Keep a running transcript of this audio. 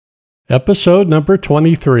Episode number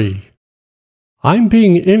 23. I'm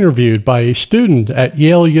being interviewed by a student at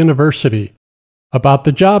Yale University about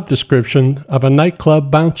the job description of a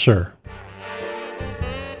nightclub bouncer.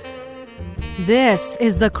 This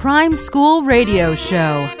is the Crime School Radio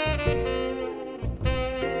Show,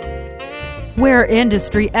 where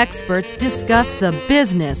industry experts discuss the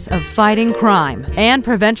business of fighting crime and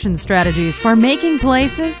prevention strategies for making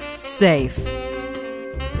places safe.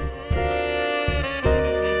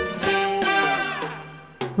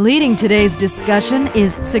 Leading today's discussion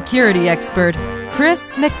is security expert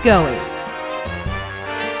Chris McGoey.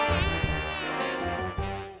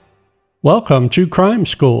 Welcome to Crime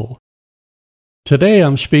School. Today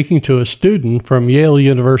I'm speaking to a student from Yale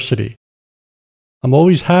University. I'm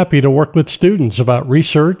always happy to work with students about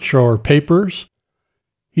research or papers.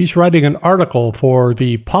 He's writing an article for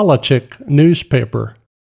the Politic newspaper.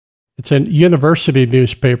 It's a university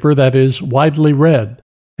newspaper that is widely read.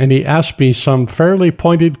 And he asked me some fairly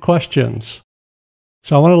pointed questions.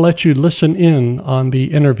 So I want to let you listen in on the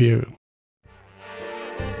interview.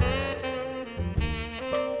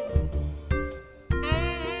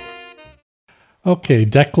 Okay,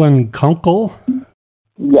 Declan Kunkel.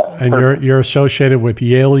 Yes. And you're associated with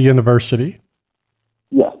Yale University.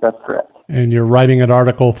 Yes, that's correct. And you're writing an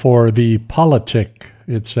article for the Politic.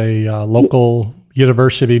 It's a local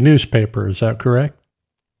university newspaper. Is that correct?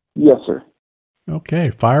 Yes, sir. Okay,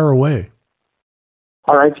 fire away.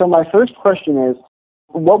 All right, so my first question is,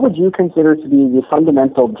 what would you consider to be the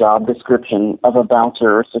fundamental job description of a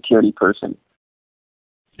bouncer or security person?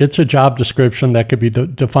 It's a job description that could be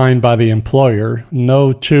defined by the employer.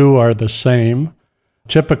 No two are the same.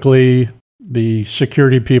 Typically, the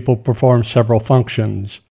security people perform several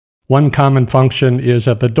functions. One common function is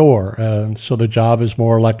at the door, so the job is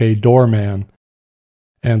more like a doorman.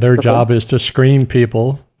 And their job is to screen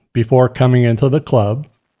people before coming into the club,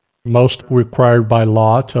 most required by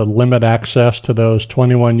law to limit access to those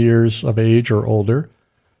 21 years of age or older.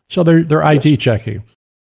 So they're ID checking.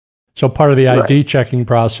 So part of the ID checking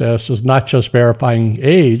process is not just verifying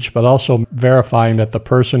age, but also verifying that the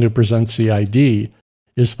person who presents the ID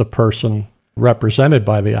is the person represented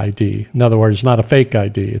by the ID. In other words, it's not a fake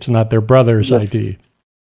ID. It's not their brother's ID.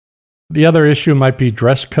 The other issue might be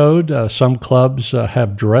dress code. Some clubs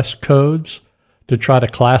have dress codes to try to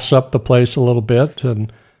class up the place a little bit.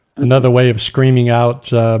 And another way of screening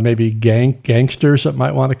out maybe gangsters that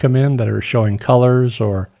might want to come in that are showing colors,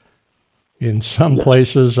 or in some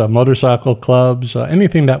places, motorcycle clubs,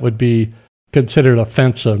 anything that would be considered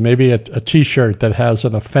offensive. Maybe a T-shirt that has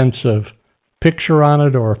an offensive picture on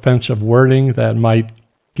it or offensive wording that might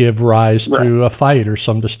give rise to a fight or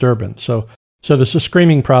some disturbance. So there's a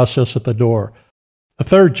screening process at the door. A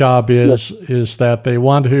third job is that they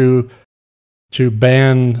want to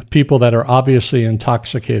ban people that are obviously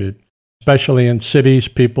intoxicated. Especially in cities,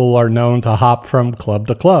 people are known to hop from club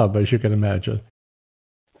to club, as you can imagine.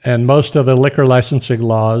 And most of the liquor licensing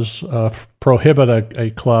laws prohibit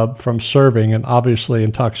a club from serving an obviously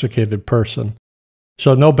intoxicated person.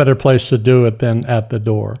 So no better place to do it than at the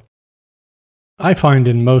door. I find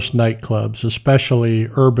in most nightclubs, especially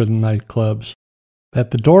urban nightclubs,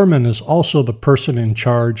 that the doorman is also the person in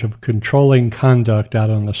charge of controlling conduct out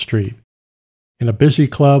on the street. In a busy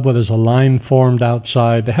club where there's a line formed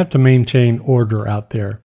outside, they have to maintain order out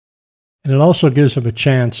there. And it also gives them a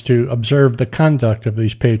chance to observe the conduct of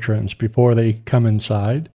these patrons before they come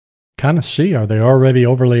inside. Kind of see, are they already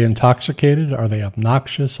overly intoxicated? Are they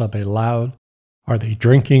obnoxious? Are they loud? Are they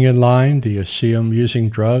drinking in line? Do you see them using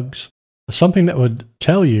drugs? Something that would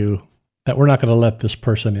tell you that we're not going to let this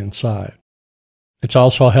person inside. It's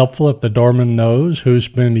also helpful if the doorman knows who's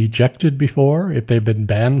been ejected before, if they've been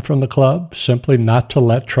banned from the club, simply not to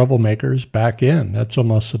let troublemakers back in. That's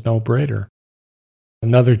almost a no-brainer.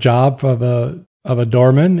 Another job of a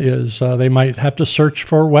doorman is they might have to search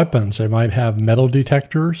for weapons. They might have metal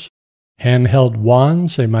detectors, handheld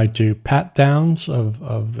wands. They might do pat-downs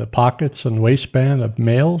of the pockets and waistband of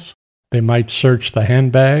males. They might search the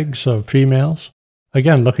handbags of females.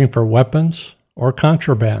 Again, looking for weapons or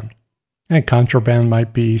contraband. And contraband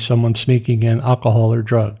might be someone sneaking in alcohol or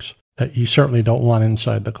drugs that you certainly don't want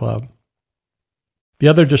inside the club. The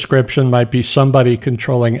other description might be somebody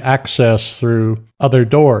controlling access through other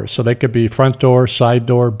doors. So they could be front door, side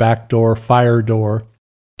door, back door, fire door,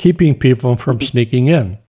 keeping people from sneaking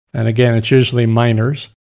in. And again, it's usually minors.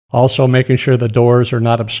 Also making sure the doors are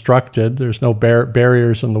not obstructed. There's no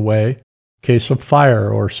barriers in the way. In case of fire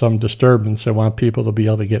or some disturbance, they want people to be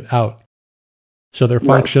able to get out. So their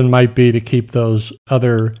function might be to keep those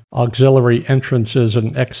other auxiliary entrances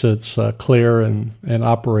and exits clear and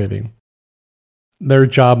operating. Their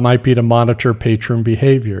job might be to monitor patron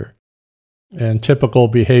behavior. And typical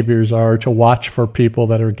behaviors are to watch for people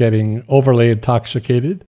that are getting overly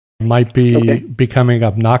intoxicated, might be becoming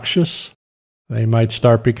obnoxious. They might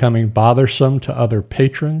start becoming bothersome to other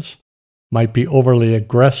patrons, might be overly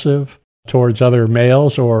aggressive towards other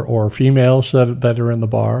males or females that are in the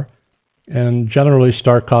bar, and generally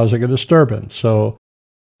start causing a disturbance. So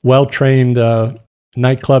well-trained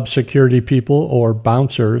nightclub security people or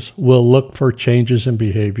bouncers will look for changes in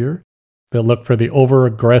behavior. They'll look for the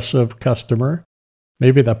over-aggressive customer,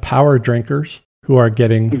 maybe the power drinkers who are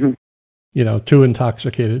getting, too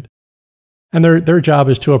intoxicated. And their job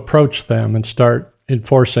is to approach them and start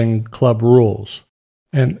enforcing club rules.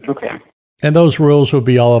 And those rules will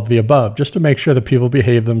be all of the above, just to make sure that people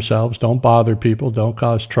behave themselves, don't bother people, don't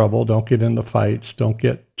cause trouble, don't get into fights, don't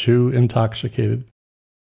get too intoxicated.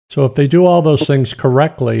 So if they do all those things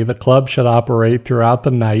correctly, the club should operate throughout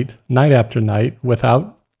the night after night,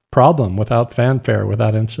 without problem, without fanfare,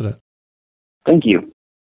 without incident. Thank you.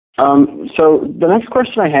 So the next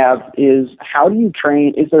question I have is, how do you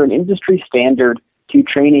train? Is there an industry standard to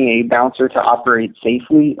training a bouncer to operate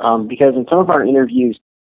safely? Because in some of our interviews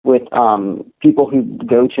with people who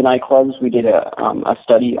go to nightclubs, we did a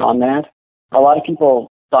study on that. A lot of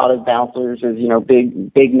people thought of bouncers as,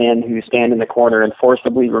 big men who stand in the corner and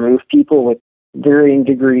forcibly remove people with varying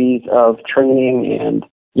degrees of training, and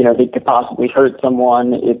they could possibly hurt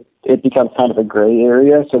someone. It becomes kind of a gray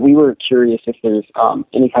area. So we were curious if there's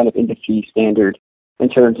any kind of industry standard in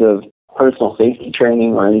terms of personal safety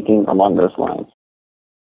training or anything along those lines.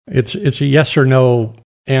 It's a yes or no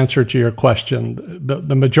answer to your question.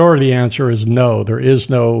 The majority answer is no. There is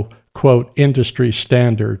no, quote, industry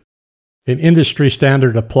standard. An industry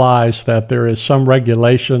standard applies that there is some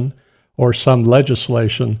regulation or some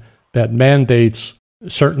legislation that mandates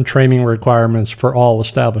certain training requirements for all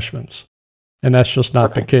establishments. And that's just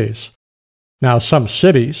not the case. Now, some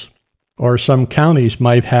cities or some counties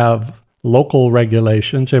might have local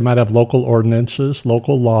regulations. They might have local ordinances,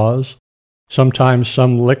 local laws. Sometimes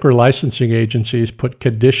some liquor licensing agencies put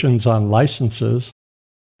conditions on licenses,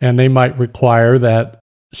 and they might require that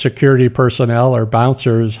security personnel or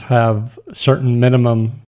bouncers have certain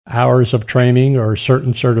minimum hours of training or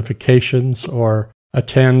certain certifications or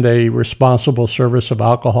attend a responsible service of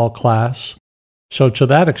alcohol class. So to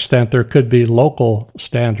that extent, there could be local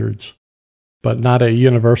standards, but not a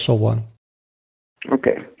universal one.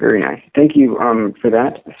 Okay, very nice. Thank you for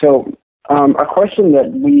that. So a question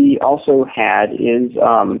that we also had is,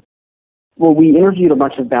 we interviewed a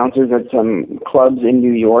bunch of bouncers at some clubs in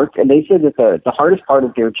New York, and they said that the hardest part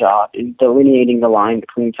of their job is delineating the line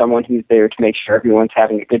between someone who's there to make sure everyone's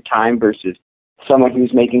having a good time versus someone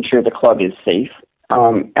who's making sure the club is safe.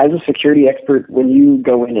 As a security expert, when you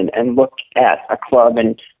go in and look at a club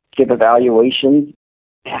and give evaluations,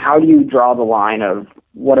 how do you draw the line of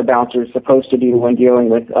what a bouncer is supposed to do when dealing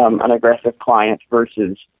with an aggressive client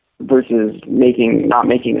versus not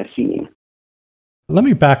making a scene? Let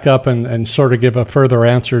me back up and sort of give a further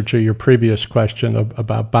answer to your previous question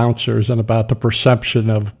about bouncers and about the perception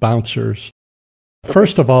of bouncers.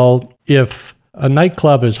 First of all, if a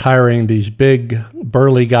nightclub is hiring these big,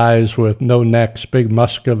 burly guys with no necks, big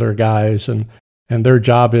muscular guys, and their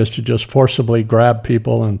job is to just forcibly grab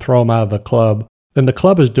people and throw them out of the club, then the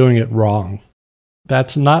club is doing it wrong.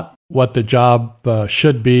 That's not what the job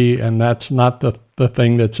should be, and that's not the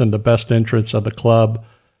thing that's in the best interest of the club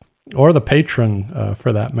or the patron,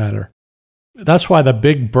 for that matter. That's why the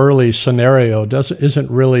big, burly scenario isn't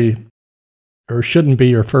really or shouldn't be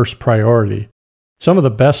your first priority. Some of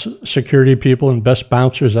the best security people and best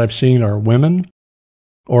bouncers I've seen are women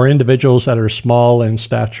or individuals that are small in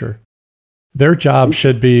stature. Their job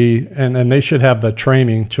should be, and they should have the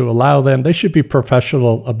training to allow them, they should be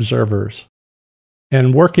professional observers.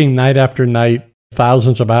 And working night after night,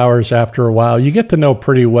 thousands of hours after a while, you get to know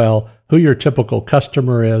pretty well who your typical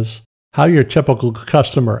customer is, how your typical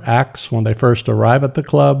customer acts when they first arrive at the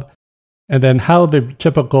club, and then how the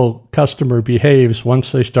typical customer behaves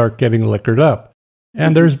once they start getting liquored up.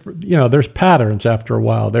 And there's patterns after a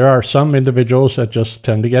while. There are some individuals that just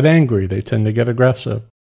tend to get angry. They tend to get aggressive.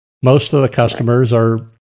 Most of the customers are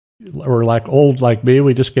like old like me.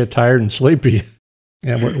 We just get tired and sleepy,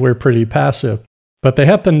 and we're pretty passive. But they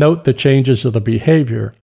have to note the changes of the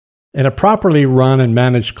behavior. And a properly run and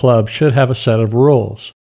managed club should have a set of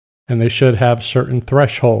rules, and they should have certain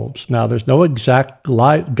thresholds. Now, there's no exact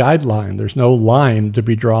guideline. There's no line to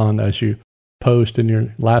be drawn, as you posed in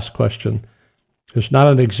your last question. There's not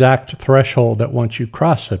an exact threshold that once you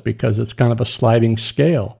cross it, because it's kind of a sliding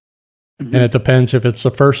scale. Mm-hmm. And it depends if it's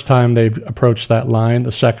the first time they've approached that line,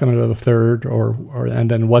 the second or the third, or and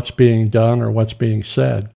then what's being done or what's being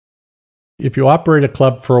said. If you operate a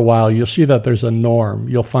club for a while, you'll see that there's a norm.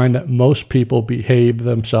 You'll find that most people behave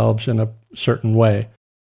themselves in a certain way.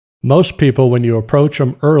 Most people, when you approach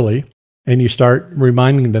them early and you start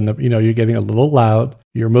reminding them that, you're getting a little loud,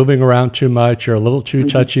 you're moving around too much, you're a little too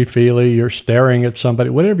touchy-feely, you're staring at somebody,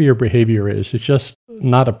 whatever your behavior is, it's just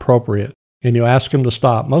not appropriate. And you ask them to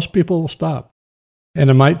stop. Most people will stop. And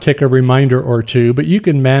it might take a reminder or two, but you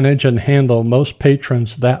can manage and handle most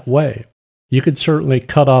patrons that way. You could certainly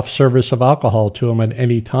cut off service of alcohol to them at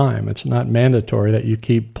any time. It's not mandatory that you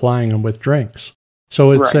keep plying them with drinks.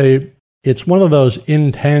 So it's one of those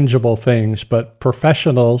intangible things, but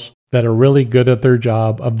professionals that are really good at their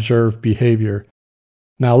job observe behavior.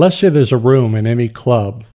 Now, let's say there's a room in any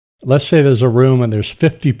club. Let's say there's a room and there's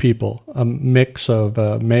 50 people, a mix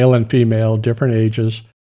of male and female, different ages,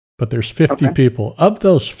 but there's 50 people. Of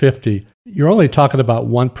those 50, you're only talking about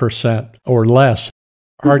 1% or less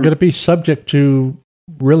are going to be subject to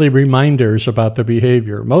really reminders about their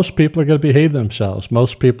behavior. Most people are going to behave themselves.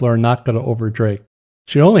 Most people are not going to overdrink.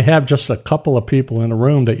 So you only have just a couple of people in a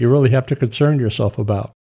room that you really have to concern yourself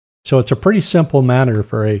about. So it's a pretty simple matter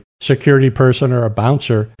for a security person or a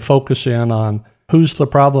bouncer to focus in on who's the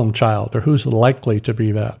problem child or who's likely to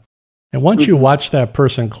be that. And once you watch that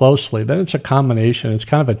person closely, then it's a combination. It's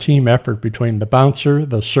kind of a team effort between the bouncer,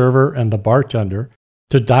 the server, and the bartender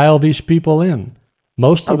to dial these people in.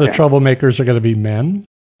 Most of the troublemakers are going to be men,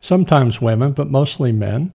 sometimes women, but mostly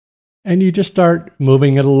men. And you just start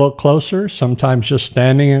moving it a little closer, sometimes just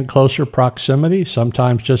standing in closer proximity,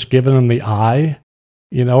 sometimes just giving them the eye,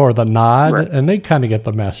 or the nod, and they kind of get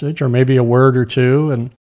the message, or maybe a word or two,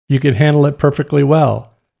 and you can handle it perfectly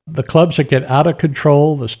well. The clubs that get out of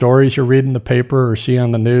control, the stories you read in the paper or see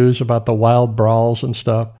on the news about the wild brawls and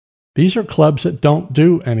stuff, these are clubs that don't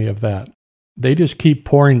do any of that. They just keep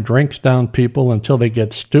pouring drinks down people until they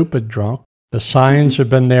get stupid drunk. The signs have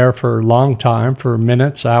been there for a long time, for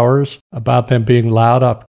minutes, hours, about them being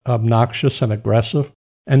loud, obnoxious, and aggressive.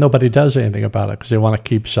 And nobody does anything about it because they want to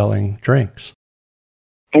keep selling drinks.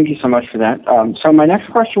 Thank you so much for that. So my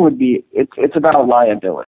next question would be, it's about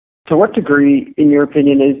liability. To what degree, in your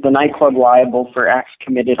opinion, is the nightclub liable for acts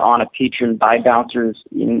committed on a patron by bouncers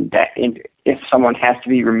if someone has to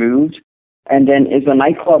be removed? And then is a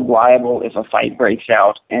nightclub liable if a fight breaks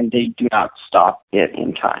out and they do not stop it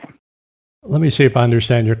in time? Let me see if I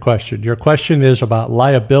understand your question. Your question is about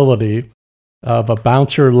liability of a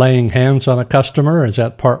bouncer laying hands on a customer. Is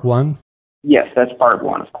that part one? Yes, that's part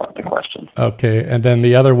one of the question. Okay, and then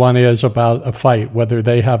the other one is about a fight, whether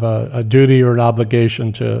they have a duty or an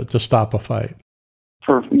obligation to stop a fight.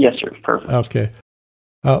 Yes, sir. Perfect. Okay.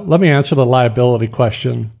 Let me answer the liability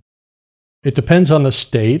question. It depends on the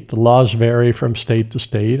state. The laws vary from state to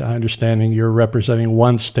state. I understand you're representing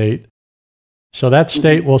one state. So that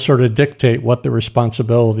state will sort of dictate what the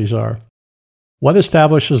responsibilities are. What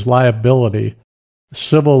establishes liability,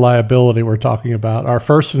 civil liability we're talking about, are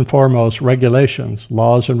first and foremost regulations,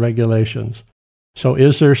 laws and regulations. So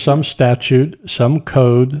is there some statute, some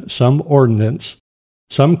code, some ordinance,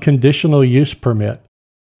 some conditional use permit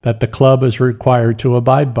that the club is required to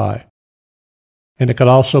abide by? And it could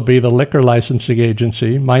also be the liquor licensing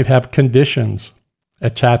agency might have conditions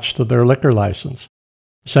attached to their liquor license,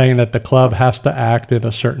 saying that the club has to act in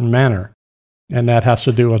a certain manner. And that has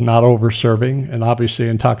to do with not over-serving an obviously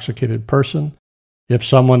intoxicated person. If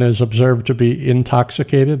someone is observed to be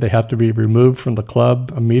intoxicated, they have to be removed from the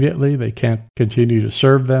club immediately. They can't continue to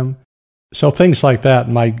serve them. So things like that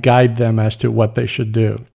might guide them as to what they should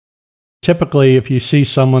do. Typically, if you see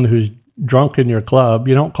someone who's drunk in your club,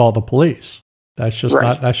 you don't call the police. That's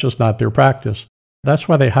just not their practice. That's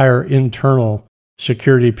why they hire internal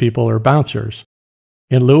security people or bouncers.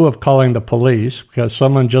 In lieu of calling the police, because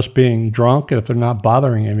someone just being drunk, and if they're not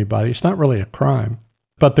bothering anybody, it's not really a crime.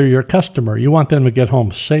 But they're your customer. You want them to get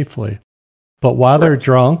home safely. But while they're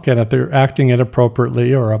drunk, and if they're acting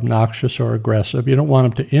inappropriately or obnoxious or aggressive, you don't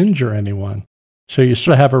want them to injure anyone. So you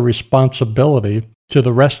sort of have a responsibility to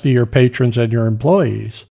the rest of your patrons and your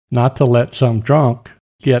employees not to let some drunk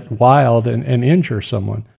get wild and injure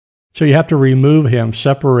someone. So you have to remove him,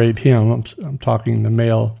 separate him. I'm talking the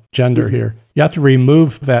male gender here. You have to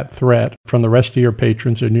remove that threat from the rest of your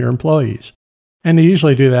patrons and your employees. And you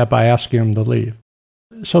usually do that by asking them to leave.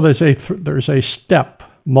 So there's a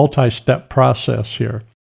multi-step process here.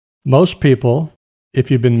 Most people,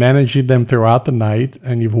 if you've been managing them throughout the night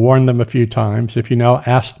and you've warned them a few times, if you now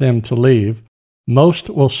ask them to leave,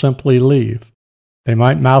 most will simply leave. They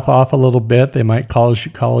might mouth off a little bit. They might call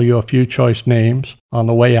you a few choice names on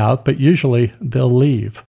the way out, but usually they'll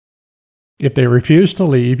leave. If they refuse to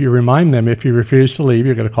leave, you remind them if you refuse to leave,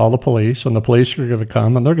 you're going to call the police, and the police are going to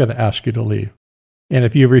come and they're going to ask you to leave. And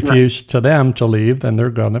if you refuse to them to leave, then they're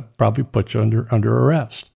going to probably put you under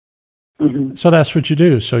arrest. Mm-hmm. So that's what you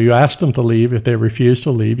do. So you ask them to leave. If they refuse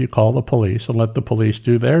to leave, you call the police and let the police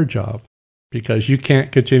do their job, because you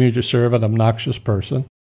can't continue to serve an obnoxious person.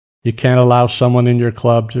 You can't allow someone in your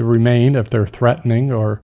club to remain if they're threatening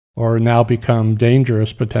or now become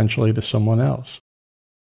dangerous potentially to someone else.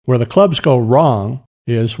 Where the clubs go wrong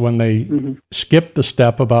is when they skip the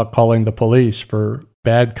step about calling the police for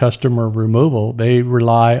bad customer removal. They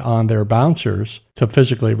rely on their bouncers to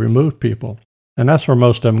physically remove people. And that's where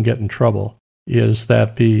most of them get in trouble, is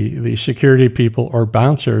that the security people or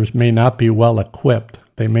bouncers may not be well equipped.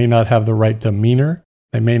 They may not have the right demeanor.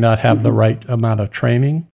 They may not have the right amount of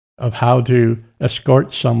training of how to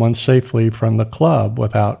escort someone safely from the club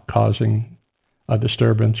without causing a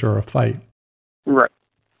disturbance or a fight. Right.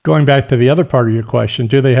 Going back to the other part of your question,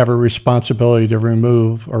 do they have a responsibility to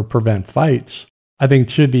remove or prevent fights? I think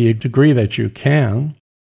to the degree that you can.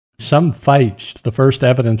 Some fights, the first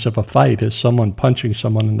evidence of a fight is someone punching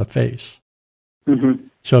someone in the face. Mm-hmm.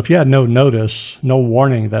 So if you had no notice, no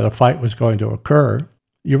warning that a fight was going to occur,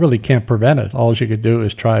 you really can't prevent it. All you could do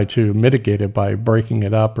is try to mitigate it by breaking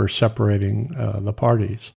it up or separating the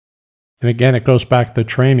parties. And again, it goes back to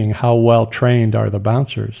training. How well trained are the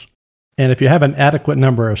bouncers? And if you have an adequate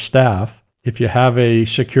number of staff, if you have a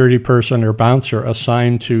security person or bouncer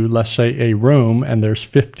assigned to, let's say, a room and there's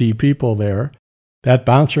 50 people there, that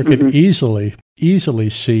bouncer can easily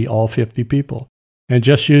see all 50 people. And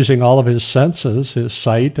just using all of his senses, his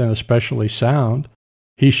sight and especially sound,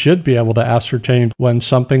 he should be able to ascertain when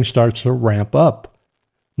something starts to ramp up.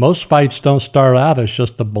 Most fights don't start out as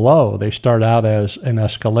just a blow. They start out as an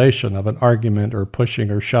escalation of an argument or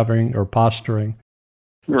pushing or shoving or posturing.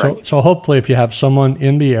 Right. So hopefully if you have someone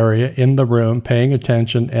in the area, in the room, paying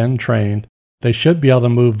attention and trained, they should be able to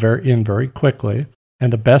move very quickly.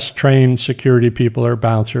 And the best trained security people or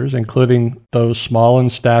bouncers, including those small in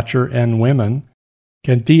stature and women,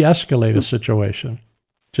 can de-escalate a situation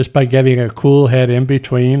just by getting a cool head in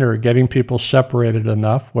between or getting people separated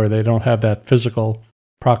enough where they don't have that physical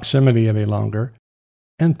proximity any longer,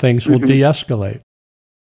 and things will de-escalate.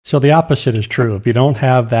 So the opposite is true. If you don't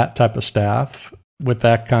have that type of staff with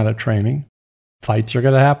that kind of training, fights are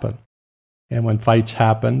going to happen. And when fights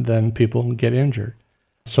happen, then people can get injured.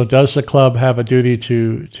 So does the club have a duty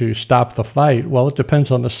to stop the fight? Well, it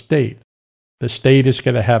depends on the state. The state is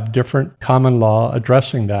going to have different common law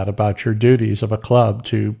addressing that about your duties of a club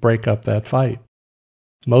to break up that fight.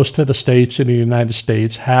 Most of the states in the United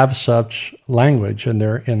States have such language in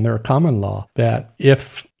their common law that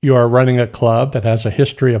if you are running a club that has a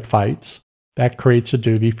history of fights, that creates a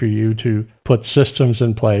duty for you to put systems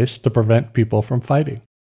in place to prevent people from fighting.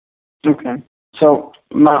 Okay. So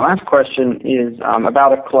my last question is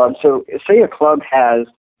about a club. So say a club has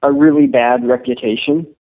a really bad reputation.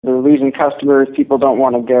 They're losing customers. People don't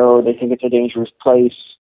want to go. They think it's a dangerous place.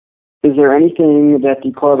 Is there anything that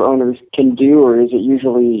the club owners can do, or is it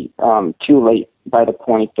usually too late by the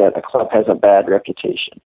point that a club has a bad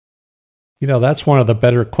reputation? You know, that's one of the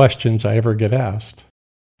better questions I ever get asked.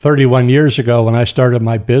 31 years ago, when I started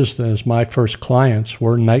my business, my first clients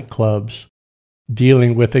were nightclubs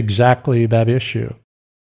dealing with exactly that issue,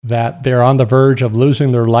 that they're on the verge of losing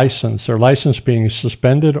their license being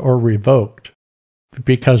suspended or revoked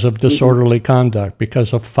because of disorderly conduct,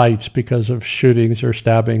 because of fights, because of shootings or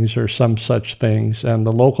stabbings or some such things, and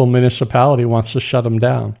the local municipality wants to shut them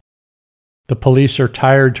down. The police are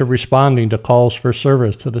tired to responding to calls for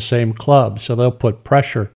service to the same club, so they'll put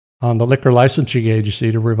pressure on the liquor licensing agency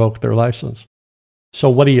to revoke their license. So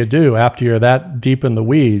what do you do after you're that deep in the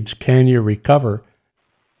weeds? Can you recover?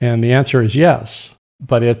 And the answer is yes,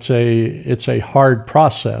 but it's a hard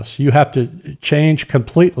process. You have to change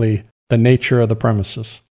completely the nature of the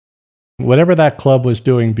premises. Whatever that club was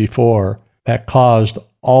doing before that caused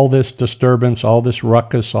all this disturbance, all this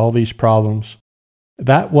ruckus, all these problems,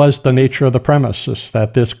 that was the nature of the premises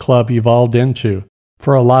that this club evolved into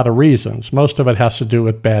for a lot of reasons. Most of it has to do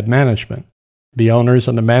with bad management. The owners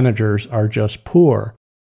and the managers are just poor.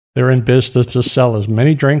 They're in business to sell as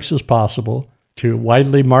many drinks as possible, to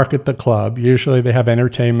widely market the club. Usually they have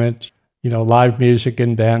entertainment, live music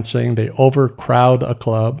and dancing. They overcrowd a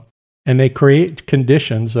club, and they create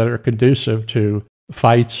conditions that are conducive to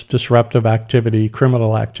fights, disruptive activity,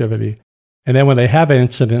 criminal activity. And then when they have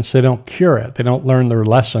incidents, they don't cure it. They don't learn their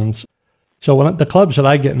lessons. So when the clubs that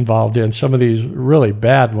I get involved in, some of these really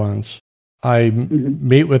bad ones, I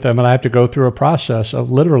meet with them and I have to go through a process of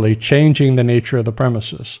literally changing the nature of the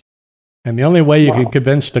premises. And the only way you can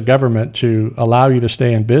convince the government to allow you to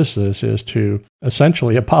stay in business is to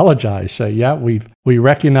essentially apologize. Say, yeah, we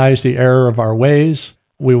recognize the error of our ways.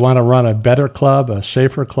 We want to run a better club, a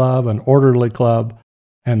safer club, an orderly club.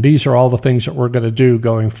 And these are all the things that we're going to do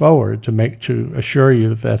going forward to assure you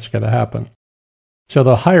that that's going to happen. So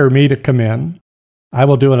they'll hire me to come in. I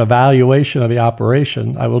will do an evaluation of the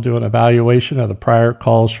operation. I will do an evaluation of the prior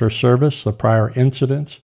calls for service, the prior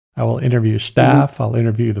incidents. I will interview staff. I'll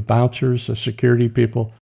interview the bouncers, the security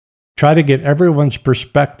people. Try to get everyone's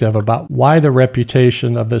perspective about why the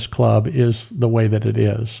reputation of this club is the way that it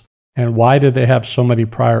is. And why did they have so many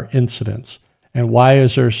prior incidents? And why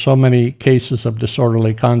is there so many cases of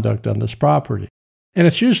disorderly conduct on this property? And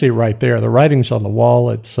it's usually right there. The writing's on the wall.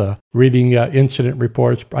 It's reading incident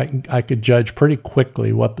reports. I could judge pretty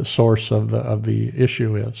quickly what the source of the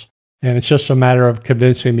issue is. And it's just a matter of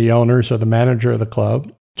convincing the owners or the manager of the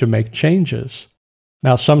club to make changes.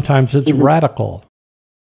 Now, sometimes it's radical.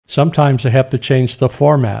 Sometimes they have to change the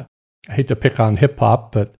format. I hate to pick on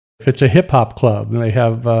hip-hop, but if it's a hip-hop club and they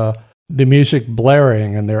have the music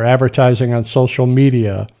blaring and they're advertising on social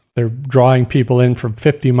media, they're drawing people in from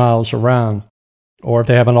 50 miles around, or if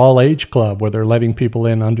they have an all-age club where they're letting people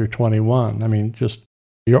in under 21. I mean, just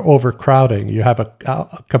you're overcrowding. You have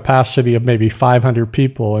a capacity of maybe 500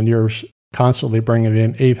 people and you're constantly bringing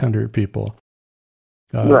in 800 people.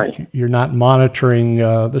 Right. You're not monitoring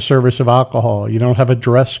the service of alcohol. You don't have a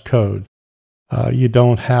dress code. You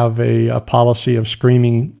don't have a policy of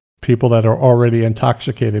screening people that are already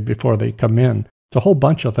intoxicated before they come in. It's a whole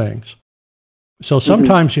bunch of things. So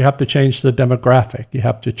sometimes you have to change the demographic. You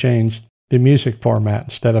have to change the music format.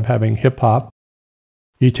 Instead of having hip-hop,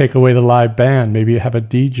 you take away the live band. Maybe you have a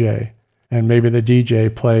DJ, and maybe the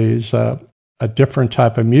DJ plays a different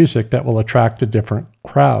type of music that will attract a different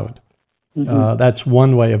crowd. That's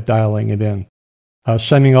one way of dialing it in.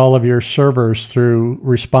 Sending all of your servers through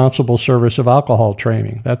responsible service of alcohol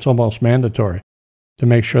training. That's almost mandatory to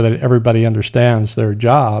make sure that everybody understands their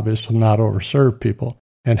job is to not overserve people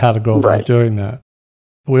and how to go about doing that.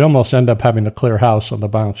 We almost end up having to clear house on the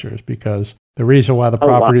bouncers because the reason why the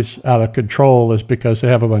property's out of control is because they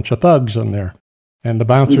have a bunch of thugs in there. And the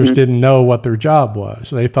bouncers didn't know what their job was.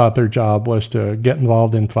 They thought their job was to get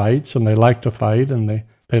involved in fights, and they like to fight, and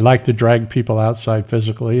they like to drag people outside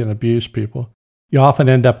physically and abuse people. You often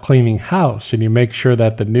end up cleaning house, and you make sure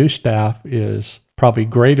that the new staff is probably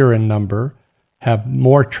greater in number, have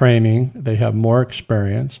more training, they have more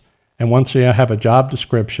experience. And once they have a job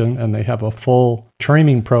description and they have a full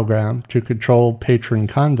training program to control patron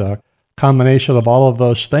conduct, combination of all of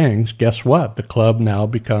those things, guess what? The club now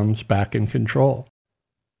becomes back in control.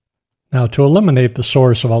 Now, to eliminate the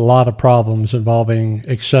source of a lot of problems involving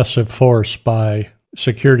excessive force by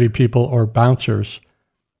security people or bouncers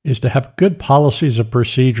is to have good policies and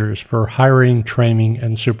procedures for hiring, training,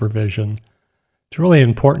 and supervision. It's really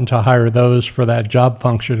important to hire those for that job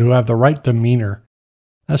function who have the right demeanor.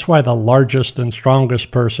 That's why the largest and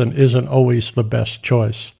strongest person isn't always the best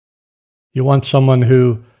choice. You want someone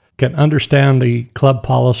who can understand the club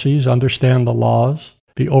policies, understand the laws,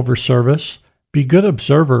 the overservice, be good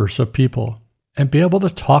observers of people, and be able to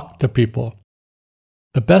talk to people.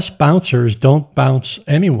 The best bouncers don't bounce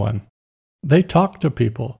anyone. They talk to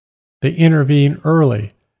people. They intervene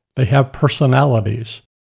early. They have personalities.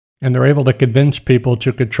 And they're able to convince people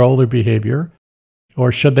to control their behavior.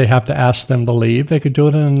 Or should they have to ask them to leave, they could do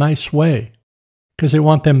it in a nice way because they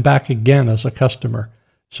want them back again as a customer.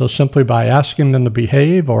 So simply by asking them to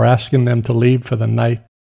behave or asking them to leave for the night,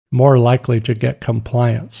 more likely to get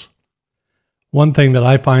compliance. One thing that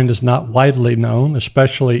I find is not widely known,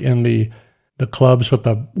 especially in the clubs with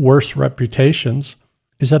the worst reputations,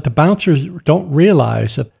 is that the bouncers don't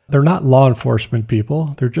realize that they're not law enforcement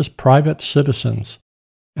people. They're just private citizens.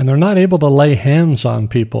 And they're not able to lay hands on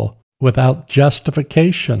people without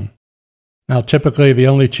justification. Now, typically, the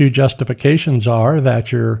only two justifications are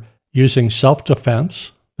that you're using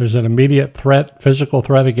self-defense, there's an immediate threat, physical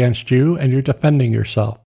threat against you, and you're defending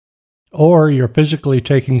yourself. Or you're physically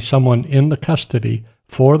taking someone into custody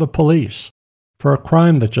for the police for a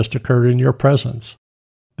crime that just occurred in your presence.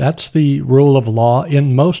 That's the rule of law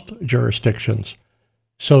in most jurisdictions.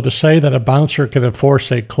 So to say that a bouncer can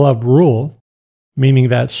enforce a club rule, meaning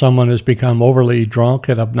that someone has become overly drunk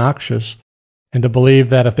and obnoxious, and to believe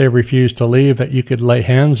that if they refuse to leave, that you could lay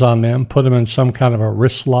hands on them, put them in some kind of a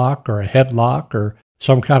wrist lock or a headlock or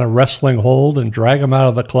some kind of wrestling hold and drag them out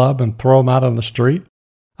of the club and throw them out on the street.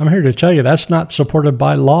 I'm here to tell you that's not supported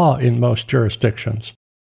by law in most jurisdictions.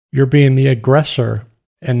 You're being the aggressor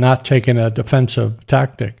and not taking a defensive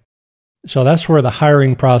tactic. So that's where the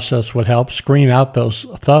hiring process would help screen out those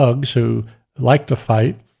thugs who like to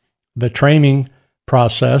fight. The training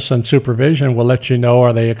process and supervision will let you know,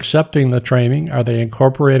 are they accepting the training? Are they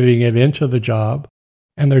incorporating it into the job?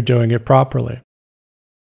 And they're doing it properly.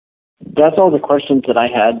 That's all the questions that I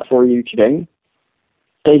had for you today.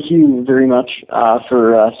 Thank you very much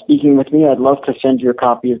for speaking with me. I'd love to send you a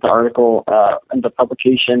copy of the article and the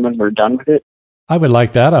publication when we're done with it. I would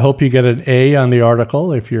like that. I hope you get an A on the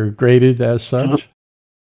article if you're graded as such.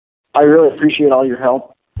 I really appreciate all your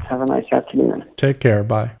help. Have a nice afternoon. Take care.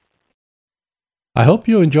 Bye. I hope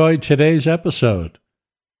you enjoyed today's episode.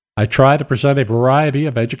 I try to present a variety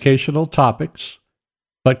of educational topics,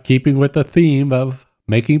 but keeping with the theme of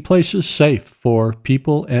making places safe for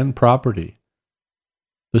people and property.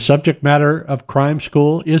 The subject matter of Crime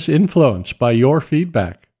School is influenced by your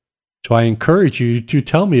feedback, so I encourage you to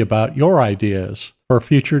tell me about your ideas for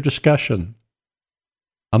future discussion.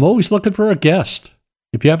 I'm always looking for a guest.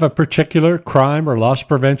 If you have a particular crime or loss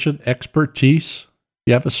prevention expertise,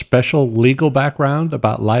 you have a special legal background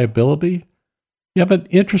about liability, you have an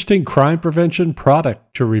interesting crime prevention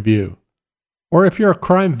product to review, or if you're a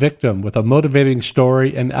crime victim with a motivating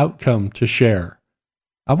story and outcome to share,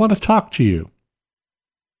 I want to talk to you.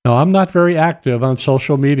 Now, I'm not very active on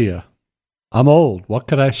social media. I'm old. What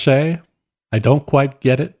could I say? I don't quite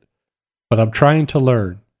get it, but I'm trying to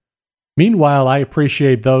learn. Meanwhile, I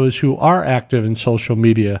appreciate those who are active in social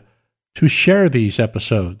media to share these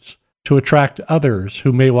episodes, to attract others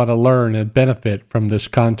who may want to learn and benefit from this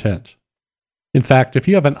content. In fact, if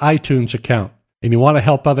you have an iTunes account and you want to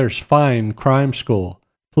help others find Crime School,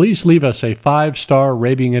 please leave us a 5-star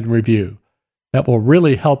rating and review. That will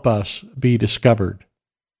really help us be discovered.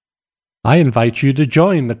 I invite you to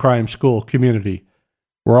join the Crime School community.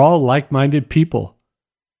 We're all like-minded people.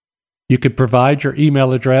 You could provide your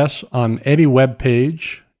email address on any web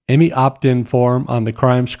page, any opt-in form on the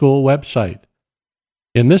Crime School website.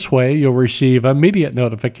 In this way, you'll receive immediate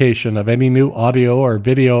notification of any new audio or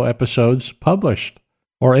video episodes published,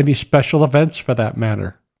 or any special events for that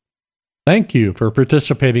matter. Thank you for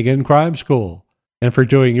participating in Crime School and for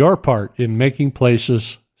doing your part in making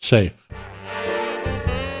places safe.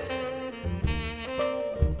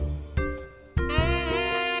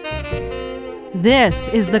 This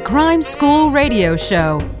is the Crime School Radio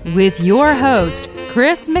Show with your host,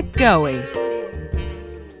 Chris McGoey.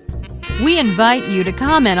 We invite you to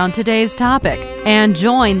comment on today's topic and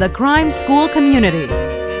join the Crime School community.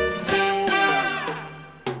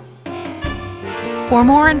 For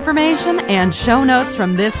more information and show notes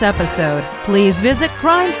from this episode, please visit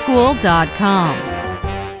crimeschool.com.